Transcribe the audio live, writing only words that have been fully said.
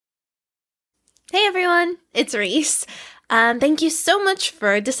Hey everyone, it's Reese. Thank you so much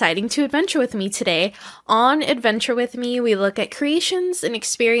for deciding to adventure with me today. On Adventure With Me, we look at creations and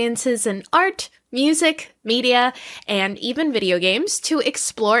experiences in art, music, media, and even video games to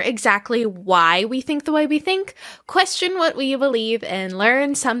explore exactly why we think the way we think, question what we believe, and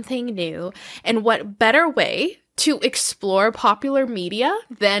learn something new. And what better way to explore popular media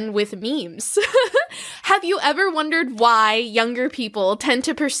than with memes? Have you ever wondered why younger people tend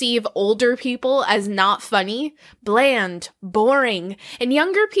to perceive older people as not funny, bland, boring, and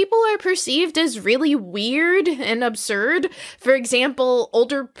younger people are perceived as really weird and absurd? For example,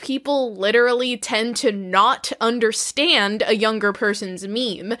 older people literally tend to not understand a younger person's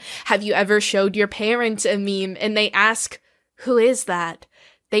meme. Have you ever showed your parents a meme and they ask, "Who is that?"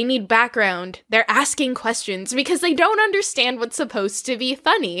 They need background. They're asking questions because they don't understand what's supposed to be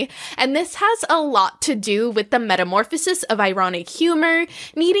funny. And this has a lot to do with the metamorphosis of ironic humor,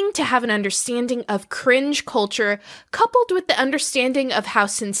 needing to have an understanding of cringe culture, coupled with the understanding of how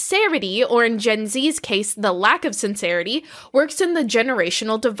sincerity, or in Gen Z's case, the lack of sincerity, works in the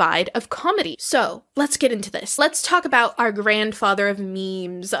generational divide of comedy. So, let's get into this. Let's talk about our grandfather of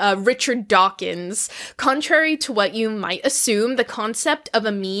memes, Richard Dawkins. Contrary to what you might assume, the concept of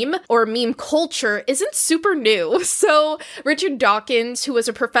a meme or meme culture isn't super new. So Richard Dawkins, who was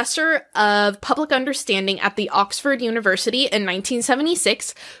a professor of public understanding at the Oxford University in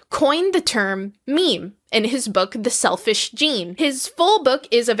 1976, coined the term meme in his book, The Selfish Gene. His full book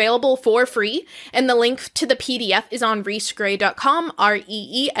is available for free, and the link to the PDF is on reesgrey.com,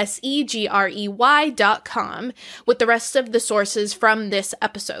 reeseggrey.com, with the rest of the sources from this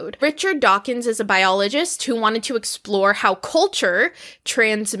episode. Richard Dawkins is a biologist who wanted to explore how culture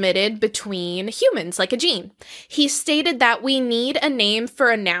transmitted between humans, like a gene. He stated that we need a name for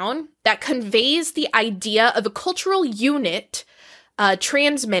a noun that conveys the idea of a cultural unit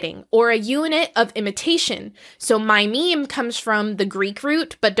transmitting, or a unit of imitation. So my meme comes from the Greek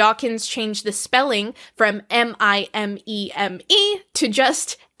root, but Dawkins changed the spelling from M-I-M-E-M-E to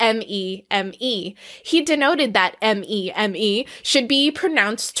just M-E-M-E. He denoted that M-E-M-E should be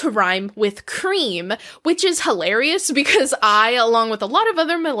pronounced to rhyme with cream, which is hilarious because I, along with a lot of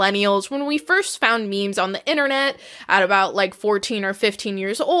other millennials, when we first found memes on the internet at about 14 or 15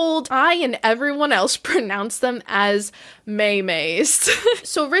 years old, I and everyone else pronounced them as May-Mays.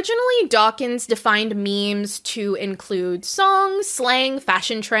 So originally, Dawkins defined memes to include songs, slang,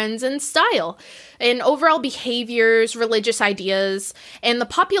 fashion trends, and style, and overall behaviors, religious ideas, and the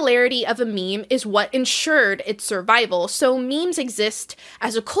popularity of a meme is what ensured its survival. So memes exist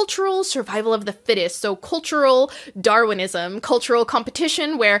as a cultural survival of the fittest, so cultural Darwinism, cultural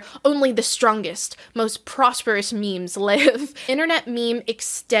competition where only the strongest, most prosperous memes live. Internet meme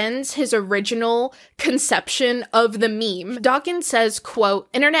extends his original conception of the meme. Dawkins says, quote,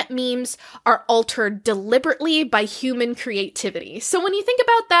 "Internet memes are altered deliberately by human creativity." So when you think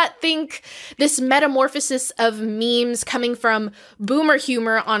about that, think this metamorphosis of memes coming from boomer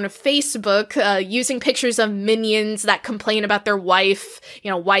humor on Facebook, using pictures of minions that complain about their wife,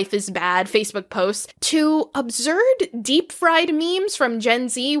 wife is bad, Facebook posts, to absurd deep-fried memes from Gen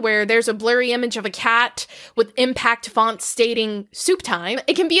Z where there's a blurry image of a cat with impact font stating soup time.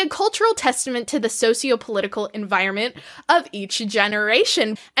 It can be a cultural testament to the socio-political environment of each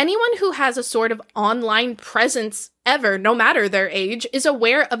generation. Anyone who has a sort of online presence ever, no matter their age, is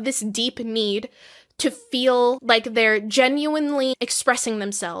aware of this deep need to feel like they're genuinely expressing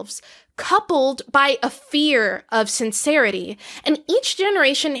themselves, coupled by a fear of sincerity. And each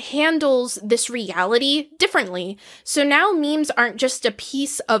generation handles this reality differently. So now memes aren't just a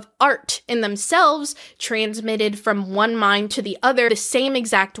piece of art in themselves, transmitted from one mind to the other the same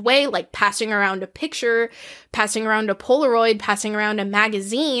exact way, like passing around a picture, passing around a Polaroid, passing around a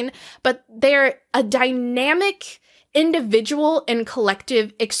magazine, but they're a dynamic individual and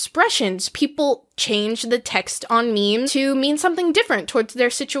collective expressions. People change the text on memes to mean something different towards their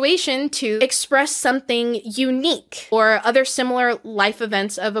situation, to express something unique, or other similar life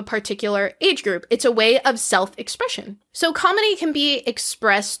events of a particular age group. It's a way of self-expression. So comedy can be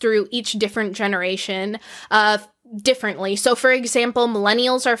expressed through each different generation, differently. So for example,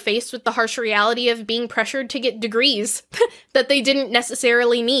 millennials are faced with the harsh reality of being pressured to get degrees that they didn't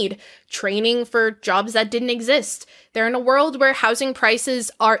necessarily need, training for jobs that didn't exist. They're in a world where housing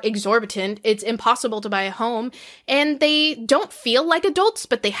prices are exorbitant, it's impossible to buy a home, and they don't feel like adults,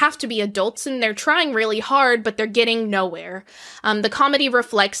 but they have to be adults, and they're trying really hard, but they're getting nowhere. The comedy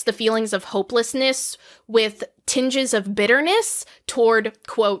reflects the feelings of hopelessness with tinges of bitterness toward,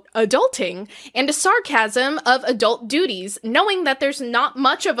 quote, adulting, and a sarcasm of adult duties, knowing that there's not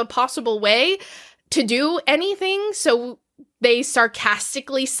much of a possible way to do anything, so They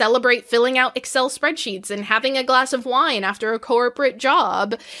sarcastically celebrate filling out Excel spreadsheets and having a glass of wine after a corporate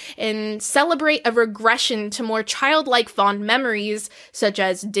job, and celebrate a regression to more childlike fond memories such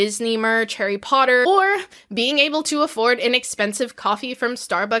as Disney merch, Harry Potter, or being able to afford inexpensive coffee from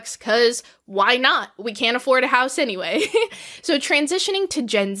Starbucks, because why not? We can't afford a house anyway. So transitioning to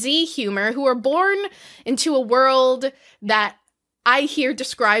Gen Z humor, who are born into a world that I hear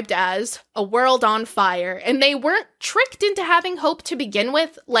described as a world on fire, and they weren't tricked into having hope to begin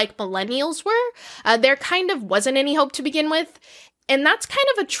with like millennials were. There kind of wasn't any hope to begin with, and that's kind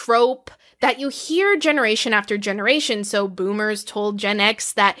of a trope that you hear generation after generation. So boomers told Gen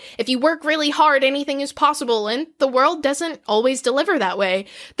X that if you work really hard, anything is possible, and the world doesn't always deliver that way.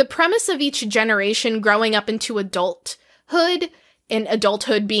 The premise of each generation growing up into adulthood and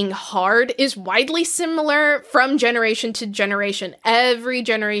adulthood being hard is widely similar from generation to generation. Every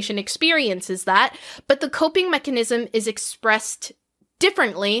generation experiences that, but the coping mechanism is expressed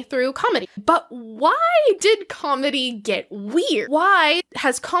differently through comedy. But why did comedy get weird? Why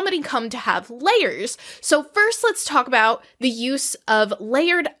has comedy come to have layers? So first, let's talk about the use of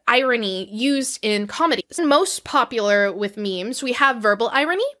layered irony used in comedy. Most popular with memes, we have verbal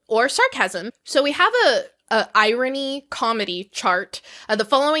irony or sarcasm. So we have a irony comedy chart. The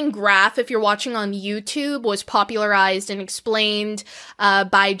following graph, if you're watching on YouTube, was popularized and explained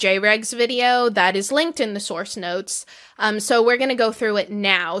by JReg's video that is linked in the source notes. So we're going to go through it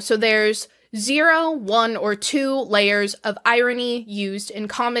now. So there's 0, 1, or 2 layers of irony used in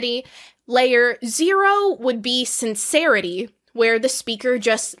comedy. Layer 0 would be sincerity, where the speaker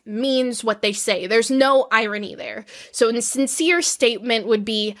just means what they say. There's no irony there. So a sincere statement would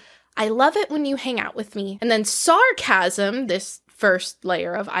be, I love it when you hang out with me. And then sarcasm, this first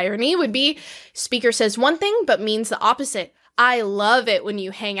layer of irony, would be speaker says one thing but means the opposite. I love it when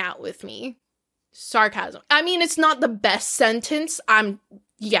you hang out with me. Sarcasm. I mean, it's not the best sentence.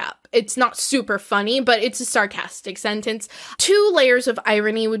 It's not super funny, but it's a sarcastic sentence. 2 layers of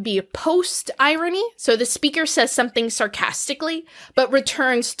irony would be post-irony. So the speaker says something sarcastically, but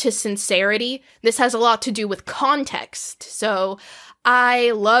returns to sincerity. This has a lot to do with context. So I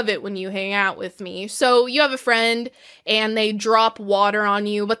love it when you hang out with me. So you have a friend and they drop water on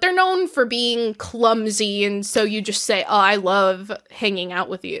you, but they're known for being clumsy. And so you just say, oh, I love hanging out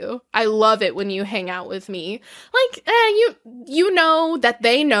with you. I love it when you hang out with me. Like, you know that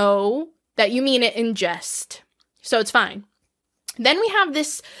they know that you mean it in jest. So it's fine. Then we have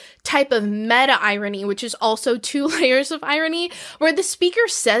this type of meta-irony, which is also 2 layers of irony, where the speaker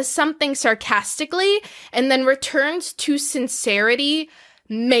says something sarcastically and then returns to sincerity,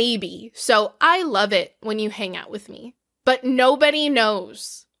 maybe. So I love it when you hang out with me. But nobody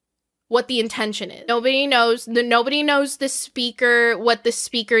knows what the intention is. Nobody knows the speaker, what the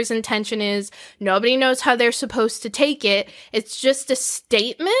speaker's intention is. Nobody knows how they're supposed to take it. It's just a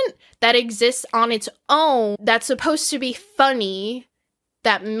statement that exists on its own that's supposed to be funny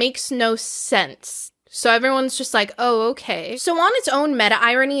that makes no sense. So everyone's just like, oh, okay. So on its own,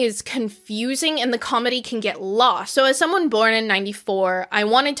 meta-irony is confusing and the comedy can get lost. So as someone born in 94, I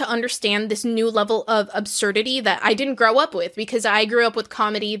wanted to understand this new level of absurdity that I didn't grow up with, because I grew up with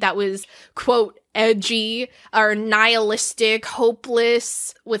comedy that was, quote, edgy or nihilistic,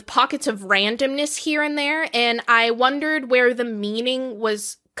 hopeless, with pockets of randomness here and there. And I wondered where the meaning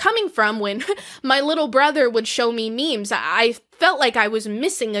was coming from when my little brother would show me memes. I felt like I was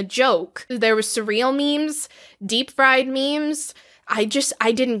missing a joke. There was surreal memes, deep fried memes. I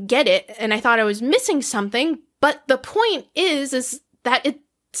didn't get it, and I thought I was missing something. But the point is that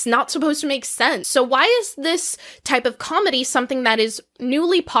it's not supposed to make sense. So why is this type of comedy something that is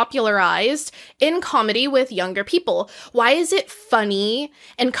newly popularized in comedy with younger people? Why is it funny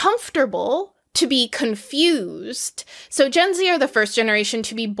and comfortable to be confused? So Gen Z are the first generation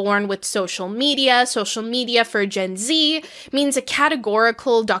to be born with social media. Social media for Gen Z means a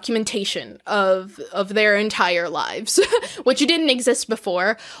categorical documentation of their entire lives, which didn't exist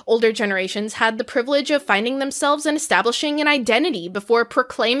before. Older generations had the privilege of finding themselves and establishing an identity before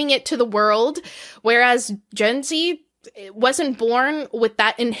proclaiming it to the world, whereas Gen Z wasn't born with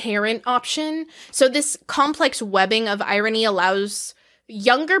that inherent option. So this complex webbing of irony allows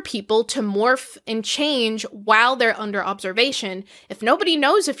younger people to morph and change while they're under observation. If nobody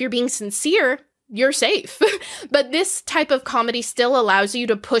knows if you're being sincere, you're safe. But this type of comedy still allows you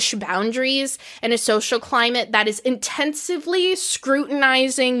to push boundaries in a social climate that is intensively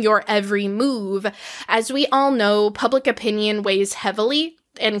scrutinizing your every move. As we all know, public opinion weighs heavily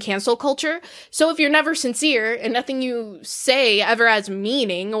and cancel culture. So if you're never sincere and nothing you say ever has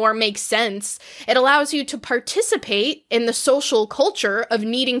meaning or makes sense, it allows you to participate in the social culture of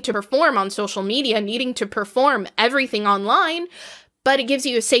needing to perform on social media, needing to perform everything online, but it gives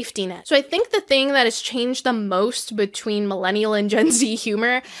you a safety net. So I think the thing that has changed the most between millennial and Gen Z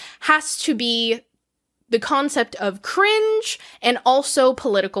humor has to be the concept of cringe and also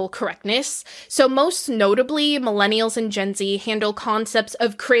political correctness. So most notably, millennials and Gen Z handle concepts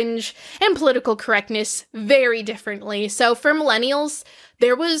of cringe and political correctness very differently. So for millennials,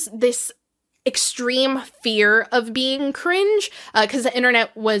 there was this extreme fear of being cringe because the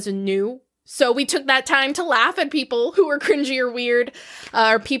internet was new. So we took that time to laugh at people who were cringy or weird,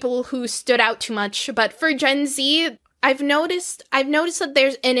 or people who stood out too much. But for Gen Z, I've noticed that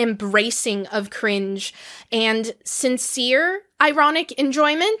there's an embracing of cringe, and sincere, ironic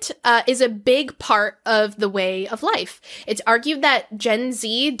enjoyment is a big part of the way of life. It's argued that Gen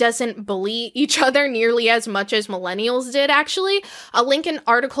Z doesn't bully each other nearly as much as millennials did, actually. I'll link an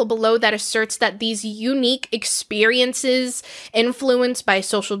article below that asserts that these unique experiences influenced by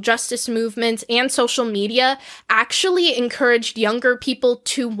social justice movements and social media actually encouraged younger people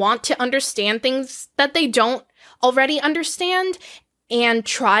to want to understand things that they don't already understand and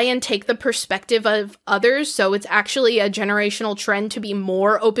try and take the perspective of others. So it's actually a generational trend to be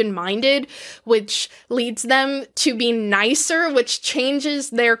more open-minded, which leads them to be nicer, which changes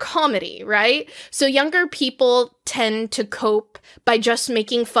their comedy, right? So younger people tend to cope by just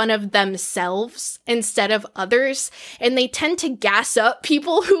making fun of themselves instead of others, and they tend to gas up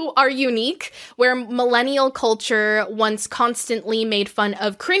people who are unique, where millennial culture once constantly made fun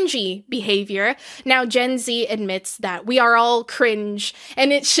of cringy behavior. Now Gen Z admits that we are all cringe,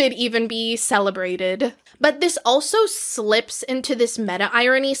 and it should even be celebrated. But this also slips into this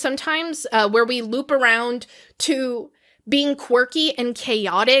meta-irony sometimes, where we loop around to being quirky and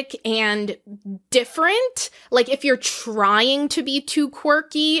chaotic and different. Like, if you're trying to be too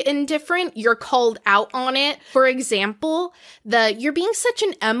quirky and different, you're called out on it. For example, the "you're being such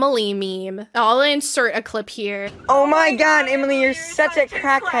an Emily" meme. I'll insert a clip here. Oh my god, Emily, you're such a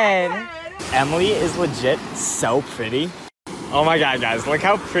crackhead. Emily is legit so pretty. Oh my god, guys, look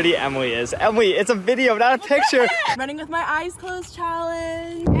how pretty Emily is. Emily, it's a video, not a picture. Running with my eyes closed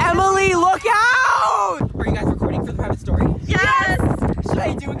challenge. Emily, look out! Are you guys recording for the private story? Yes! Should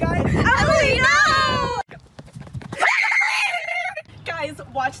I do it, guys? Emily, no! Guys,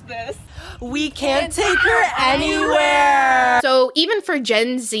 watch this. We can't take her anywhere! So even for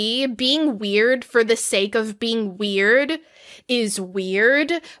Gen Z, being weird for the sake of being weird is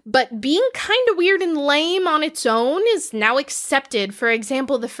weird, but being kind of weird and lame on its own is now accepted. For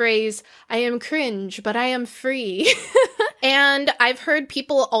example, the phrase, "I am cringe, but I am free." And I've heard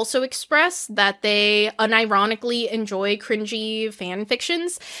people also express that they unironically enjoy cringy fan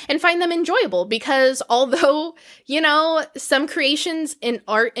fictions and find them enjoyable because although, some creations in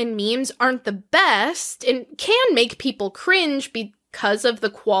art and memes aren't the best and can make people cringe because of the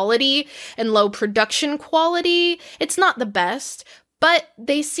quality and low production quality, it's not the best, but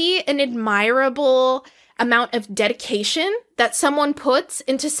they see an admirable amount of dedication that someone puts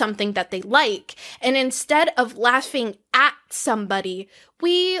into something that they like. And instead of laughing at somebody,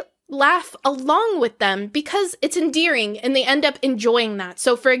 we laugh along with them because it's endearing and they end up enjoying that.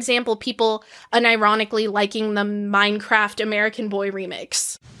 So for example, people unironically liking the Minecraft American Boy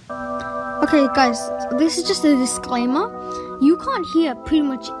remix. Okay guys, this is just a disclaimer. You can't hear pretty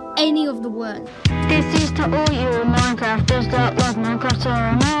much any of the words. This is to all you Minecrafters that love Minecraft so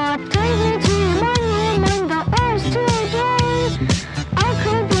much. Take it to your mind that was today. I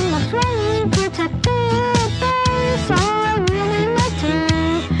could be my flame, protect the base. I really like to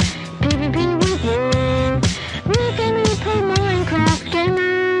PvP with you. We can play Minecraft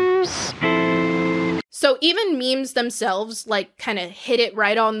gamers. So even memes themselves, kind of hit it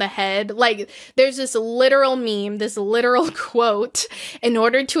right on the head. Like, there's this literal meme, this literal quote, "In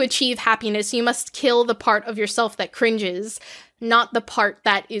order to achieve happiness, you must kill the part of yourself that cringes, not the part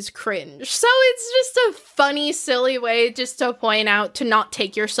that is cringe." So it's just a funny, silly way just to point out to not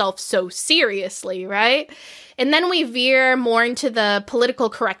take yourself so seriously, right? And then we veer more into the political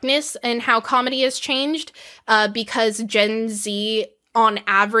correctness and how comedy has changed because Gen Z on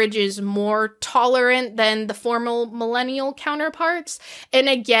average is more tolerant than the formal millennial counterparts. And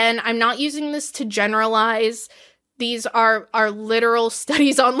again, I'm not using this to generalize. These are literal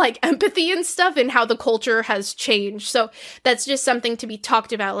studies on empathy and stuff and how the culture has changed. So that's just something to be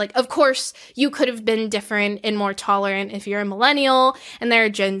talked about. Of course, you could have been different and more tolerant if you're a millennial, and there are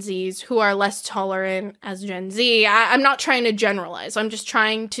Gen Zs who are less tolerant as Gen Z. I'm not trying to generalize. I'm just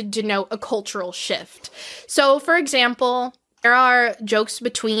trying to denote a cultural shift. So for example, There are jokes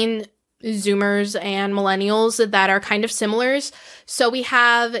between Zoomers and millennials that are kind of similar. So we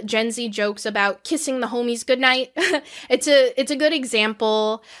have Gen Z jokes about kissing the homies goodnight. It's a good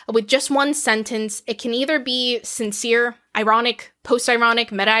example with just one sentence. It can either be sincere, ironic,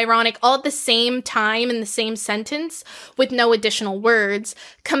 post-ironic, meta-ironic, all at the same time in the same sentence with no additional words,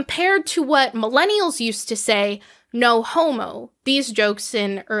 compared to what millennials used to say, no homo. These jokes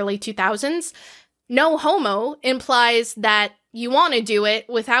in early 2000s. No homo implies that you want to do it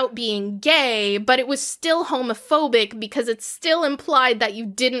without being gay, but it was still homophobic because it still implied that you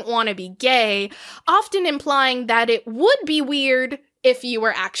didn't want to be gay, often implying that it would be weird if you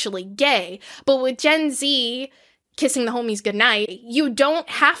were actually gay. But with Gen Z kissing the homies goodnight, you don't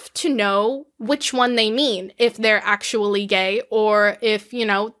have to know which one they mean, if they're actually gay or if,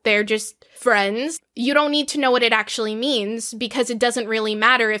 they're just friends. You don't need to know what it actually means because it doesn't really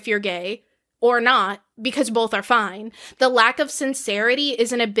matter if you're gay or not, because both are fine. The lack of sincerity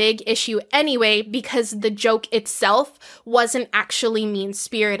isn't a big issue anyway, because the joke itself wasn't actually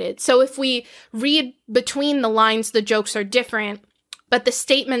mean-spirited. So if we read between the lines, the jokes are different, but the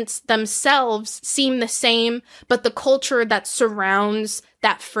statements themselves seem the same, but the culture that surrounds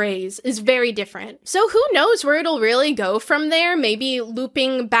that phrase is very different. So who knows where it'll really go from there? Maybe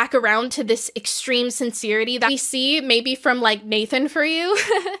looping back around to this extreme sincerity that we see, maybe from like Nathan For You.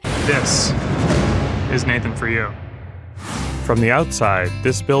 This is Nathan For You. From the outside,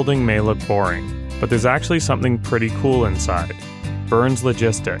 this building may look boring, but there's actually something pretty cool inside. Burns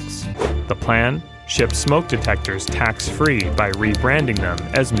Logistics. The plan? Ship smoke detectors tax-free by rebranding them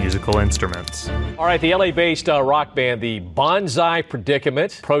as musical instruments. All right, the LA-based rock band, the Bonsai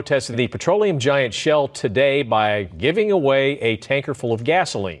Predicament, protested the petroleum giant Shell today by giving away a tanker full of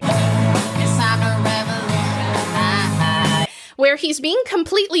gasoline. Where he's being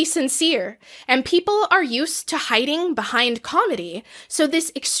completely sincere, and people are used to hiding behind comedy. So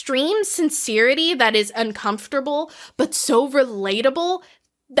this extreme sincerity that is uncomfortable, but so relatable,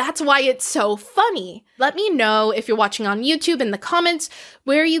 that's why it's so funny. Let me know if you're watching on YouTube in the comments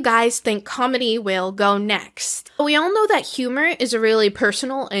where you guys think comedy will go next. We all know that humor is a really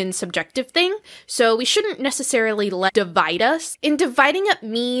personal and subjective thing, so we shouldn't necessarily let divide us. In dividing up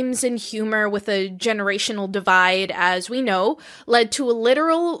memes and humor with a generational divide, as we know, led to a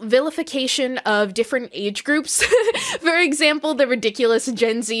literal vilification of different age groups. For example, the ridiculous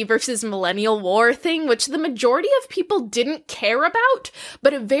Gen Z versus millennial war thing, which the majority of people didn't care about,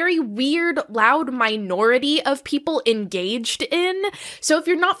 but a very weird, loud minority of people engaged in. So if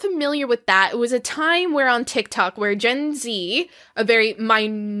you're not familiar with that, it was a time where on TikTok where Gen Z, a very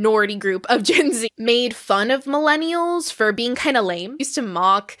minority group of Gen Z, made fun of millennials for being kind of lame. Used to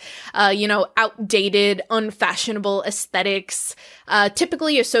mock, outdated, unfashionable aesthetics,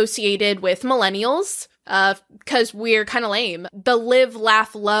 typically associated with millennials. Because we're kind of lame. The live,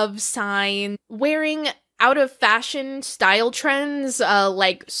 laugh, love sign, wearing out of fashion style trends,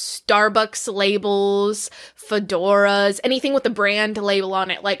 like Starbucks labels, fedoras, anything with a brand label on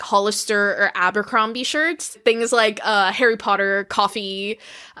it, like Hollister or Abercrombie shirts, things like Harry Potter, coffee,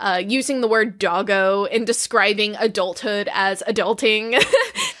 using the word doggo and describing adulthood as adulting.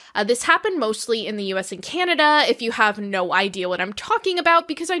 This happened mostly in the US and Canada, if you have no idea what I'm talking about,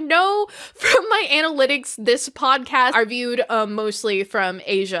 because I know from my analytics, this podcast are viewed mostly from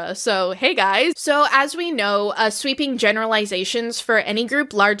Asia. So, hey guys. So, as we know, sweeping generalizations for any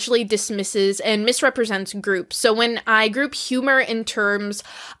group largely dismisses and misrepresents groups. So, when I group humor in terms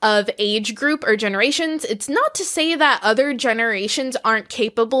of age group or generations, it's not to say that other generations aren't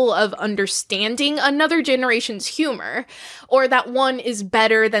capable of understanding another generation's humor, or that one is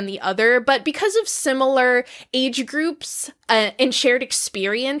better than the other, but because of similar age groups and shared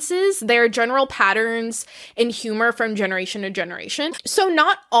experiences, there are general patterns in humor from generation to generation. So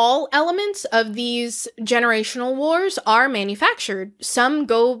not all elements of these generational wars are manufactured. Some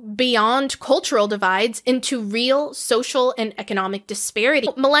go beyond cultural divides into real social and economic disparity.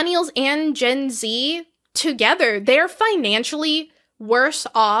 Millennials and Gen Z together, they're financially worse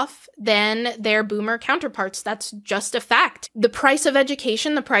off than their boomer counterparts. That's just a fact. The price of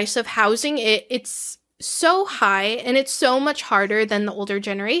education, the price of housing, it's so high and it's so much harder than the older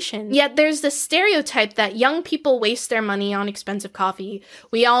generation. Yet there's this stereotype that young people waste their money on expensive coffee.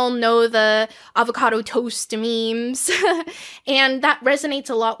 We all know the avocado toast memes, and that resonates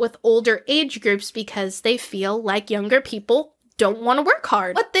a lot with older age groups because they feel like younger people don't want to work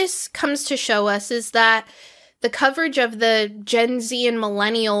hard. What this comes to show us is that the coverage of the Gen Z and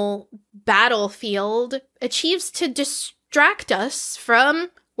millennial battlefield achieves to distract us from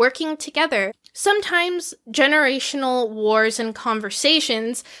working together. Sometimes generational wars and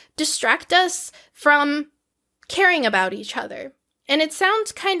conversations distract us from caring about each other. And it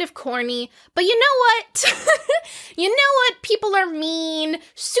sounds kind of corny, but you know what? You know what? People are mean,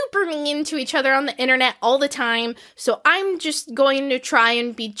 super mean to each other on the internet all the time. So I'm just going to try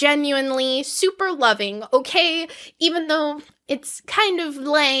and be genuinely super loving, okay? Even though it's kind of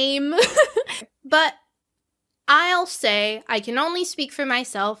lame. But I'll say, I can only speak for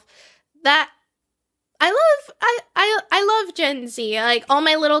myself, that I love Gen Z, like all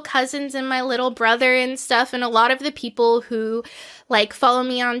my little cousins and my little brother and stuff, and a lot of the people who like follow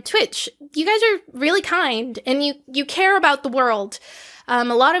me on Twitch. You guys are really kind, and you care about the world. A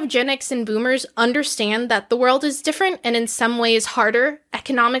lot of Gen X and Boomers understand that the world is different and in some ways harder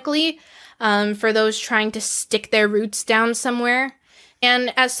economically for those trying to stick their roots down somewhere.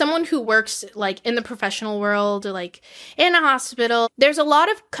 And as someone who works, like, in the professional world, like, in a hospital, there's a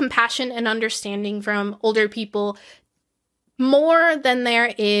lot of compassion and understanding from older people, more than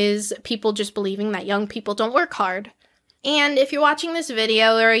there is people just believing that young people don't work hard. And if you're watching this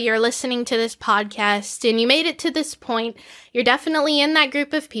video or you're listening to this podcast and you made it to this point, you're definitely in that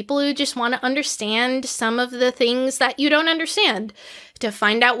group of people who just want to understand some of the things that you don't understand, to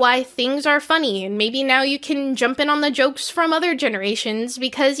find out why things are funny, and maybe now you can jump in on the jokes from other generations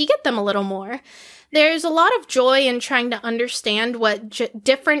because you get them a little more. There's a lot of joy in trying to understand what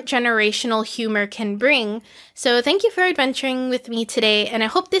different generational humor can bring. So thank you for adventuring with me today, and I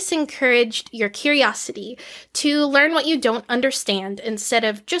hope this encouraged your curiosity to learn what you don't understand instead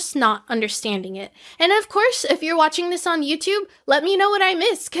of just not understanding it. And of course, if you're watching this on YouTube, let me know what I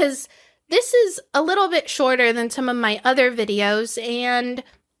missed, because this is a little bit shorter than some of my other videos, and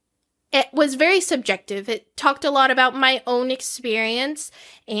it was very subjective. It talked a lot about my own experience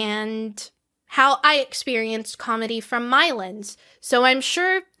and how I experienced comedy from my lens. So I'm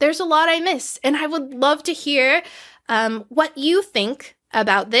sure there's a lot I missed, and I would love to hear what you think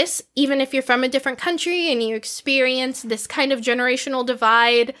about this, even if you're from a different country and you experience this kind of generational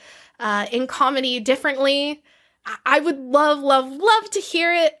divide in comedy differently. I would love to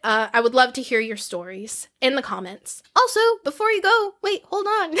hear it. I would love to hear your stories in the comments. Also, before you go, wait, hold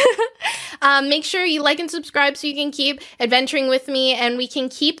on. Make sure you like and subscribe so you can keep adventuring with me, and we can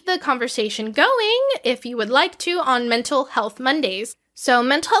keep the conversation going if you would like to on Mental Health Mondays. So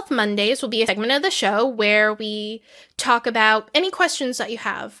Mental Health Mondays will be a segment of the show where we talk about any questions that you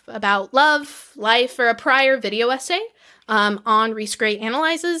have about love, life, or a prior video essay. On Reese Gray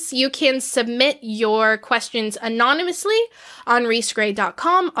Analyzes. You can submit your questions anonymously on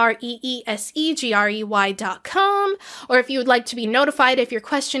reesegray.com, reesegray.com, or if you would like to be notified if your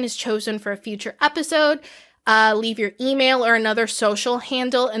question is chosen for a future episode, leave your email or another social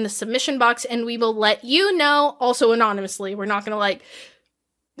handle in the submission box, and we will let you know, also anonymously. We're not going to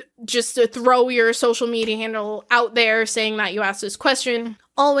just to throw your social media handle out there saying that you asked this question.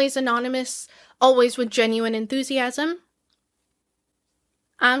 Always anonymous, always with genuine enthusiasm.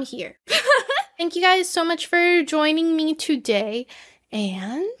 I'm here. Thank you guys so much for joining me today.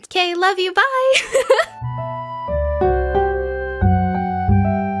 And, okay, love you. Bye.